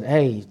 $20, and I said,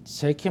 hey,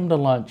 take him to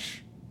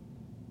lunch,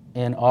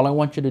 and all I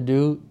want you to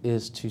do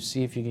is to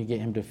see if you can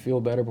get him to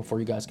feel better before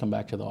you guys come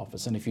back to the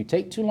office. And if you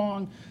take too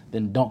long,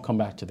 then don't come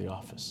back to the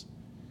office.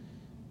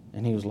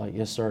 And he was like,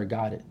 yes, sir, I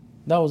got it.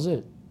 That was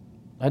it.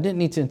 I didn't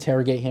need to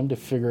interrogate him to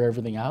figure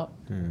everything out.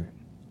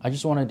 I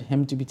just wanted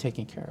him to be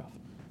taken care of.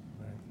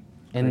 Right.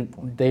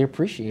 And they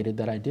appreciated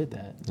that I did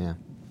that. Yeah.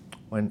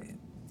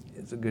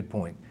 It's a good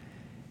point.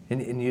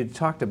 And you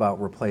talked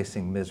about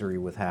replacing misery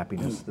with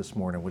happiness this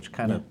morning, which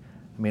kind of,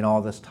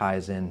 all this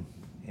ties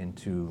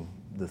into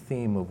the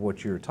theme of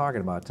what you're talking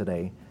about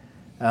today.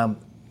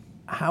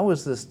 How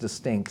is this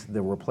distinct,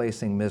 the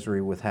replacing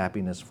misery with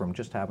happiness, from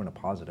just having a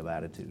positive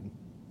attitude?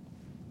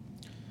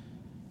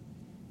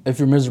 If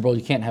you're miserable,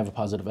 you can't have a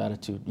positive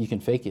attitude. You can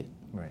fake it.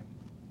 Right.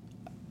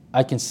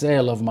 I can say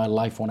I love my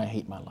life when I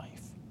hate my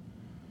life.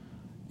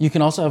 You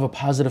can also have a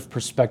positive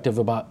perspective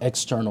about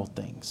external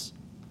things.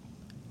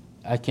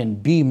 I can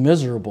be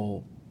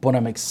miserable, but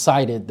I'm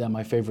excited that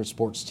my favorite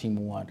sports team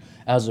won.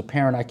 As a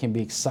parent, I can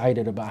be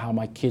excited about how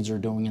my kids are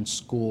doing in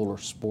school or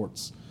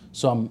sports.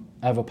 So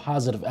I have a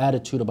positive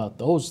attitude about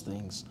those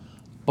things,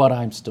 but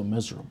I'm still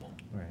miserable.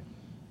 Right.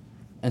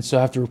 And so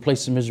I have to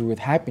replace the misery with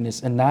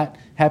happiness, and not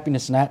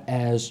happiness not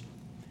as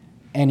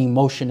an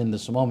emotion in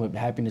this moment, but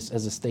happiness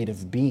as a state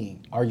of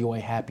being. Are you a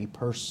happy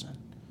person?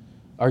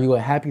 Are you a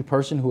happy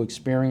person who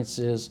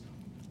experiences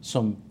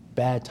some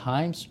bad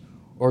times,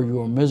 or are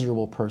you a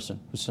miserable person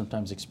who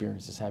sometimes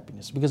experiences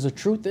happiness? Because the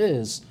truth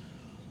is,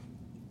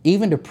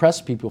 even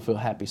depressed people feel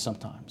happy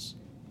sometimes,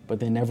 but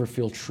they never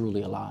feel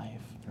truly alive.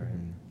 Right.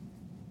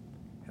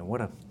 And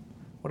what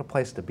a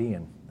place to be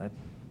in.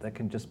 That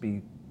can just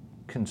be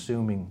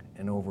consuming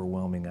and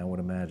overwhelming, I would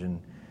imagine.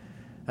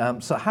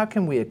 So how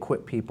can we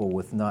equip people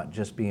with not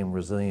just being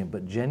resilient,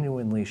 but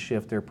genuinely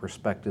shift their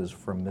perspectives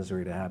from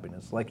misery to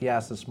happiness? Like you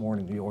asked this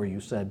morning, or you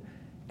said,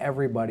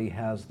 everybody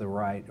has the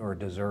right or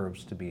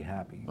deserves to be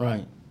happy.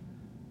 Right.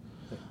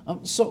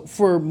 So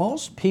for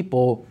most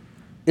people,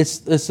 it's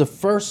the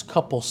first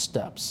couple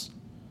steps.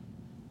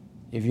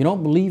 If you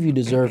don't believe you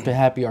deserve to be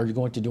happy, are you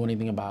going to do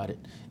anything about it?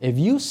 If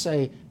you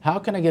say, how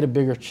can I get a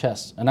bigger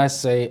chest? And I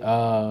say,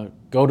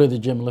 go to the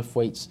gym, lift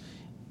weights,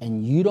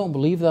 and you don't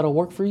believe that'll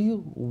work for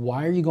you,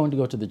 why are you going to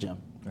go to the gym?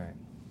 Right.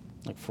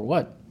 Like, for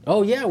what?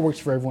 Oh, yeah, it works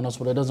for everyone else,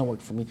 but it doesn't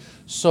work for me.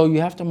 So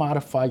you have to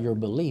modify your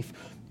belief.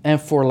 And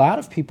for a lot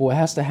of people, it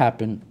has to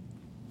happen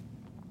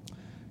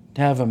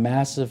to have a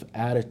massive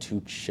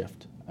attitude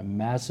shift. A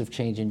massive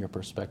change in your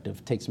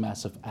perspective takes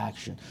massive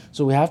action.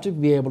 So we have to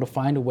be able to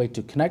find a way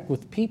to connect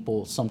with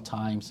people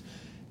sometimes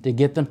to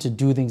get them to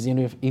do things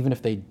even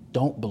if they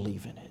don't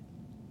believe in it.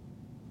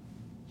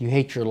 You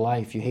hate your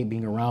life, you hate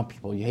being around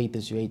people, you hate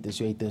this, you hate this,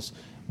 you hate this,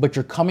 but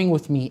you're coming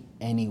with me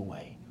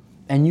anyway.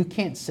 And you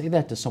can't say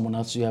that to someone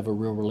else you have a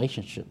real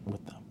relationship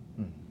with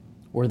them,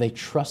 where they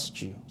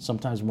trust you,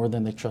 sometimes more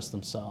than they trust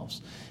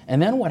themselves.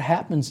 And then what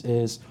happens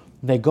is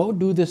they go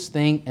do this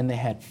thing and they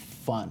had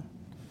fun.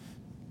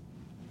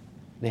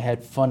 They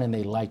had fun and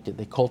they liked it.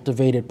 They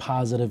cultivated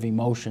positive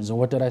emotions. And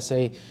what did I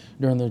say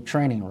during the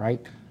training, right?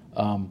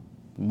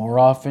 More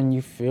often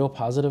you feel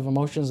positive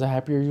emotions, the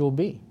happier you'll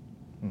be.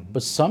 Mm-hmm.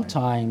 But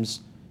sometimes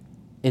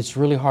it's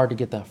really hard to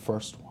get that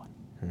first one.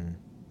 Mm-hmm.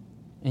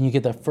 And you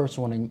get that first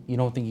one and you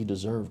don't think you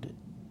deserved it.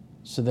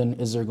 So then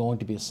is there going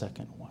to be a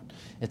second one?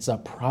 It's a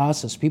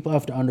process. People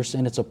have to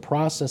understand it's a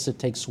process. It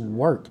takes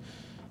work.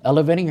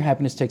 Elevating your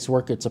happiness takes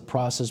work. It's a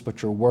process,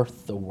 but you're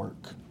worth the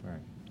work. Right.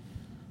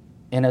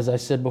 And as I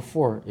said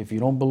before, if you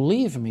don't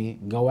believe me,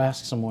 go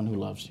ask someone who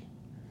loves you.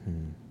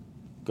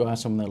 Go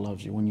ask someone that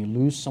loves you. When you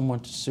lose someone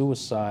to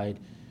suicide,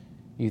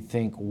 you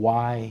think,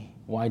 why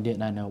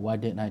didn't I know? Why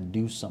didn't I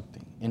do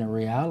something? In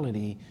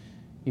reality,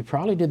 you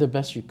probably did the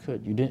best you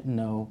could. You didn't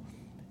know,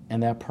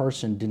 and that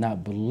person did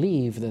not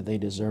believe that they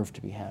deserved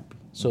to be happy.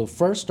 So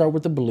first start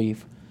with the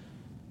belief,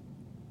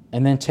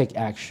 and then take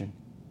action.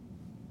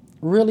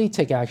 Really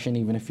take action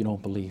even if you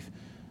don't believe.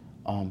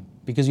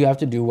 Because you have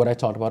to do what I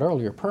talked about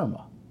earlier,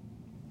 PERMA.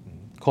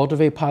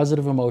 Cultivate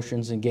positive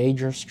emotions, engage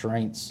your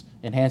strengths,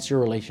 enhance your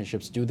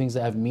relationships, do things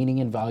that have meaning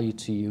and value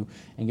to you,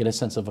 and get a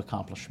sense of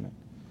accomplishment.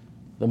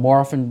 The more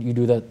often you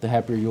do that, the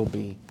happier you'll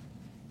be.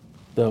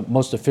 The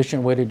most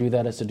efficient way to do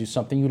that is to do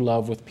something you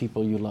love with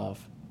people you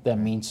love that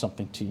means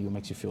something to you,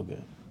 makes you feel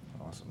good.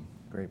 Awesome.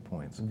 Great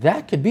points.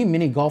 That could be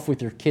mini golf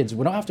with your kids.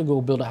 We don't have to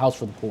go build a house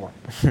for the poor.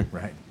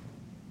 Right.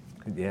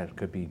 Yeah, it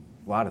could be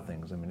a lot of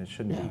things. I mean, it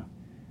shouldn't be.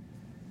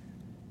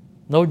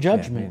 No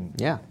judgment.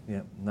 Yeah,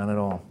 none at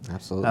all.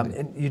 absolutely.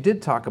 And you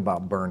did talk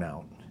about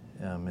burnout.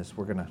 As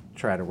we're going to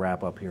try to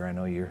wrap up here, I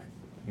know you're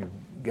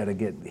got to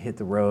hit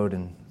the road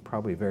and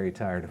probably very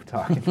tired of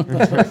talking.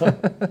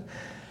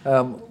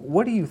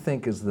 What do you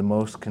think is the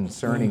most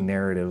concerning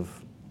narrative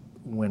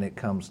when it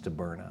comes to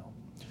burnout?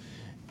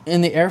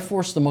 In the Air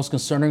Force, the most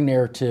concerning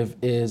narrative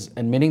is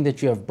admitting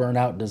that you have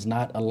burnout does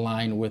not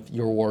align with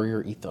your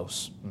warrior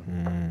ethos.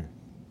 Mm-hmm.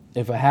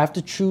 If I have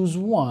to choose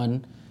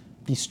one,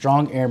 the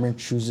strong airman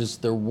chooses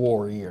their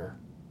warrior.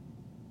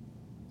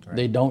 Right.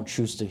 They don't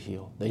choose to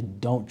heal. They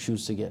don't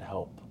choose to get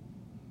help.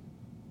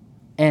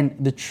 And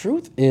the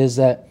truth is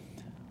that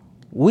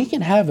we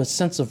can have a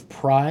sense of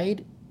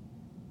pride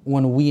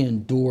when we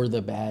endure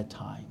the bad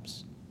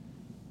times.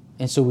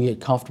 And so we get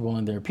comfortable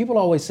in there. People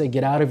always say,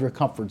 get out of your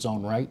comfort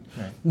zone, right?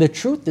 The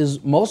truth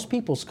is, most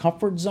people's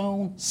comfort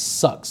zone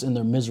sucks and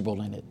they're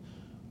miserable in it,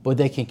 but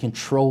they can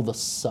control the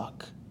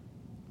suck.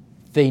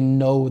 They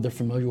know they're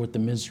familiar with the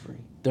misery.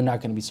 They're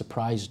not going to be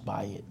surprised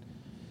by it.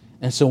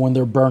 And so when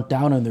they're burnt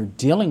down and they're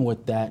dealing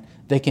with that,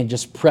 they can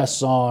just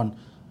press on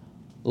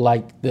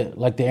like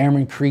the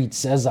Airman Creed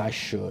says I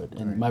should,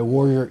 and my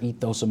warrior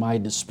ethos and my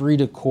esprit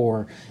de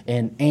corps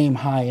and aim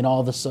high and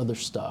all this other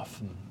stuff.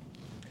 Mm-hmm.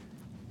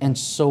 And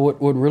so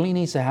what really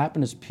needs to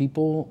happen is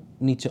people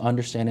need to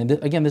understand, and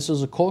again, this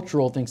is a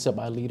cultural thing set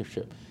by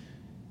leadership.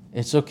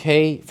 It's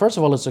okay, first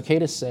of all, it's okay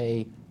to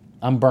say,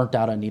 I'm burnt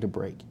out, I need a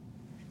break.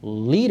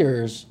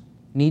 Leaders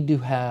need to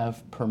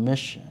have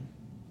permission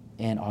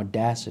and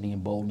audacity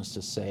and boldness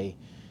to say,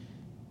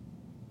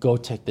 go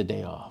take the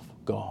day off,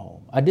 go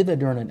home. I did that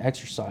during an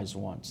exercise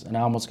once, and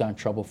I almost got in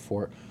trouble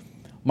for it.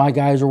 My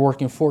guys were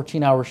working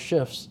 14-hour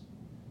shifts,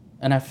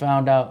 and I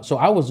found out, so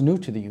I was new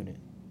to the unit.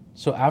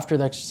 So after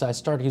the exercise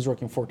started, he was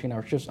working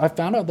 14-hour shifts. I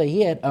found out that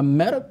he had a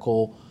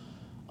medical,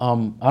 I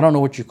don't know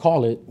what you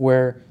call it,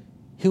 where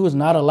he was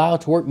not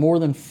allowed to work more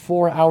than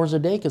 4 hours a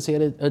day because he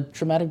had a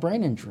traumatic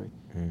brain injury.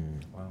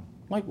 Wow. I'm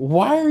like,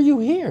 why are you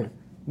here?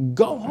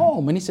 Go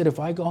home. And he said, if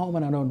I go home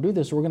and I don't do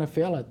this, we're going to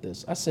fail at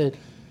this. I said,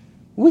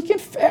 we can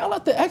fail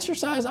at the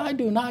exercise. I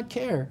do not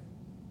care.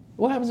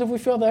 What happens if we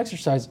fail the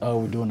exercise? Oh,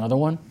 we do another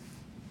one?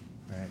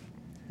 Right.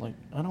 Like,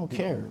 I don't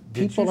care.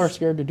 did People you are s-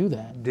 scared to do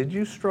that. Did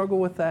you struggle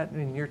with that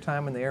in your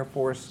time in the Air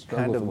Force,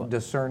 kind with of what?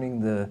 discerning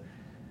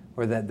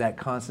that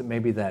constant,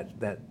 maybe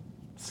that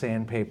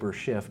sandpaper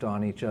shift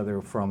on each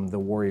other from the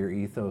warrior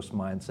ethos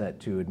mindset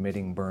to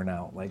admitting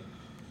burnout? Like,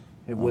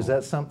 was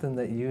that something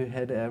that you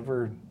had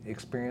ever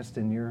experienced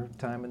in your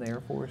time in the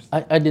Air Force?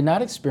 I did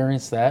not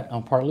experience that,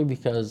 partly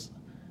because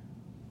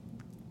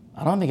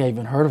I don't think I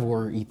even heard of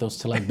warrior ethos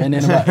till I've been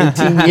in about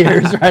 18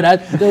 years, right?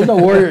 There was no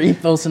warrior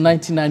ethos in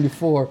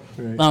 1994.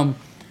 Right.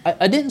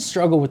 I didn't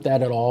struggle with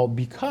that at all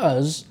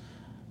because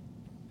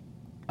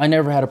I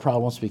never had a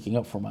problem speaking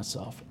up for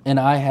myself. And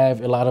I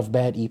have a lot of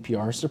bad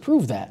EPRs to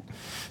prove that.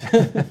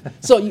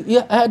 So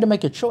I had to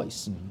make a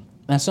choice.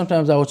 And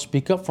sometimes I would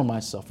speak up for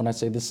myself and I'd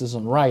say, this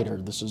isn't right, or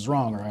this is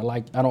wrong, or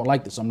I don't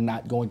like this, I'm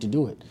not going to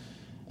do it.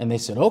 And they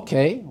said,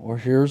 okay, or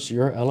here's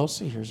your LOC,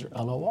 here's your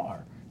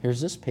LOR, here's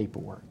this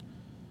paperwork.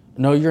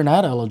 No, you're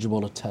not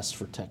eligible to test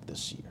for tech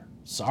this year.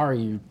 Sorry,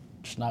 you're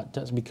just not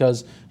testing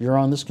because you're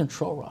on this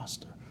control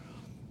roster.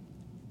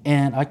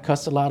 And I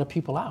cussed a lot of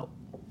people out.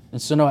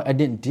 And so no, I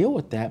didn't deal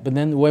with that. But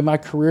then the way my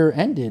career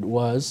ended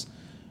was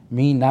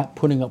me not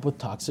putting up with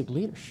toxic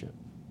leadership.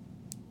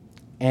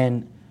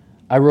 And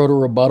I wrote a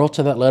rebuttal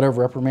to that letter of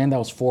reprimand that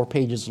was 4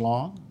 pages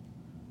long.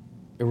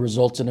 It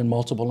resulted in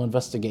multiple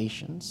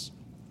investigations.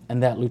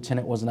 And that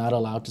lieutenant was not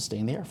allowed to stay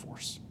in the Air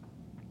Force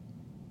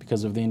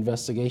because of the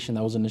investigation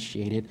that was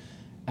initiated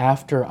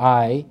after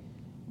I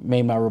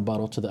made my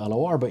rebuttal to the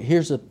LOR. But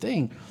here's the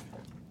thing.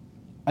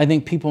 I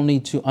think people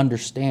need to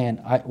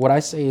understand, what I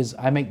say is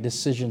I make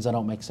decisions, I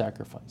don't make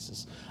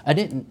sacrifices. I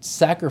didn't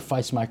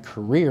sacrifice my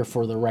career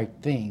for the right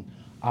thing.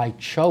 I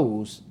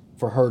chose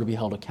for her to be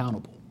held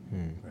accountable.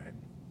 Right.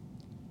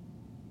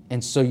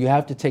 And so you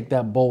have to take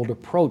that bold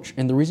approach.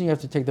 And the reason you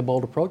have to take the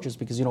bold approach is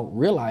because you don't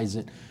realize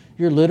it.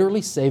 You're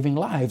literally saving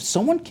lives.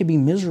 Someone can be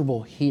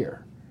miserable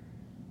here.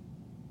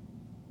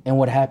 And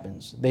what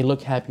happens? They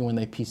look happy when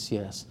they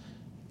PCS.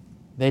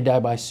 They die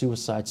by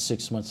suicide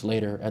 6 months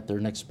later at their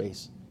next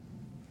base.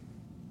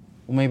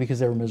 Well, maybe because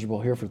they were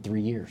miserable here for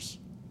 3 years,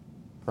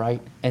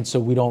 right? And so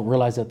we don't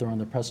realize that they're on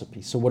the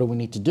precipice. So what do we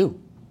need to do?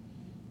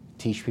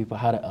 Teach people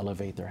how to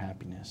elevate their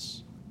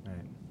happiness. Right.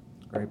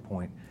 Great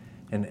point.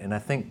 And I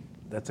think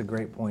that's a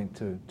great point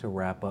to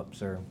wrap up,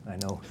 sir. I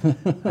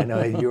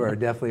know you are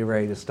definitely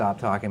ready to stop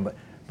talking, but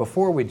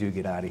before we do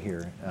get out of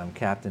here,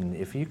 Captain,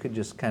 if you could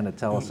just kind of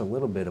tell us a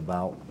little bit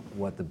about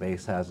what the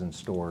base has in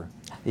store.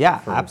 Yeah,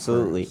 for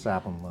absolutely.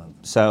 SAPM month.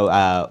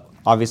 So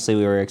obviously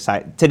we were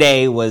excited.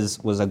 Today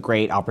was a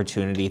great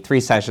opportunity.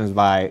 3 sessions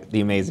by the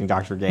amazing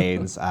Dr.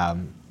 Gaines.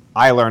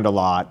 I learned a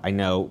lot. I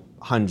know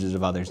hundreds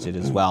of others did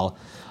as well.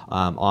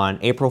 On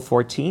April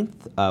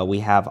 14th, we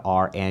have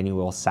our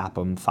annual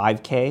SAPM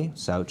 5K.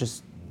 So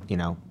just,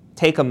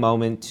 take a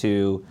moment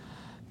to,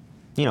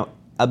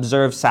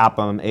 observe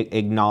SAPM,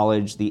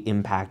 acknowledge the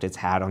impact it's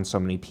had on so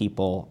many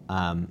people,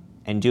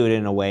 and do it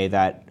in a way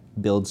that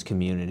builds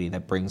community,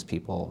 that brings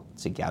people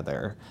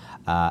together.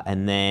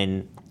 And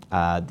then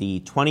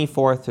the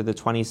 24th through the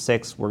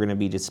 26th, we're going to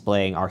be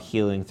displaying our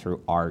Healing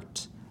Through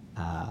Art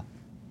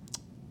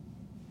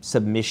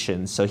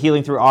submissions. So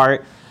Healing Through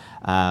Art,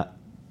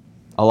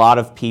 a lot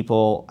of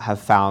people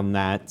have found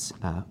that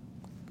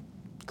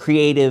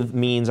creative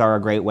means are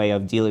a great way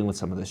of dealing with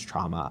some of this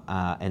trauma.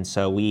 And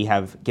so we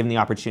have given the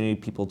opportunity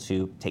for people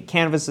to take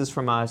canvases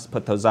from us,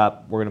 put those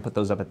up. We're going to put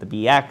those up at the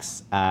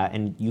BX,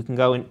 and you can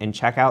go and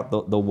check out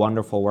the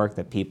wonderful work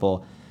that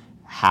people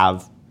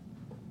have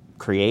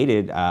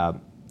created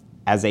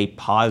as a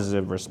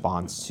positive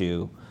response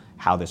to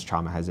how this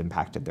trauma has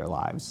impacted their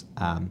lives.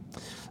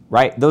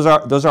 Right, those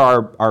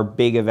are our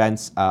big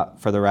events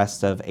for the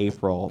rest of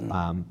April,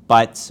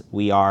 but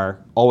we are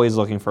always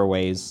looking for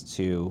ways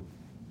to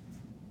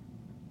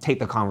take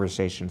the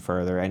conversation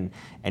further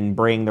and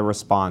bring the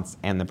response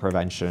and the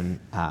prevention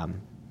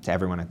to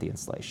everyone at the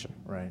installation.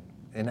 Right,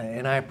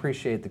 and I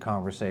appreciate the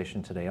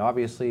conversation today.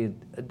 Obviously,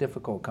 a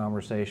difficult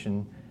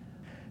conversation.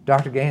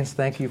 Dr. Gaines,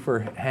 thank you for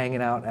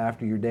hanging out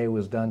after your day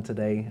was done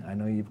today. I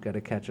know you've got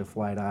to catch a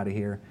flight out of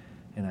here.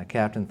 And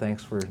Captain,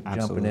 thanks for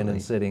jumping in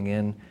and sitting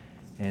in.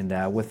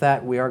 And with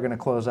that, we are going to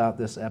close out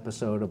this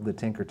episode of the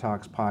Tinker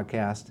Talks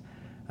podcast.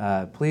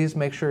 Please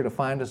make sure to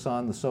find us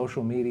on the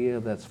social media.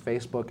 That's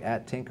Facebook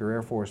at Tinker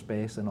Air Force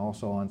Base, and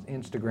also on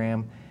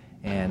Instagram.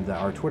 And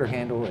our Twitter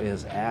handle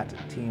is at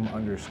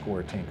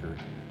 @team_Tinker.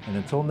 And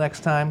until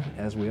next time,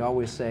 as we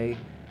always say,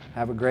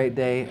 have a great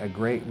day, a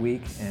great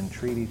week, and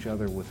treat each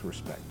other with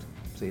respect.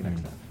 See you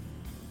next time.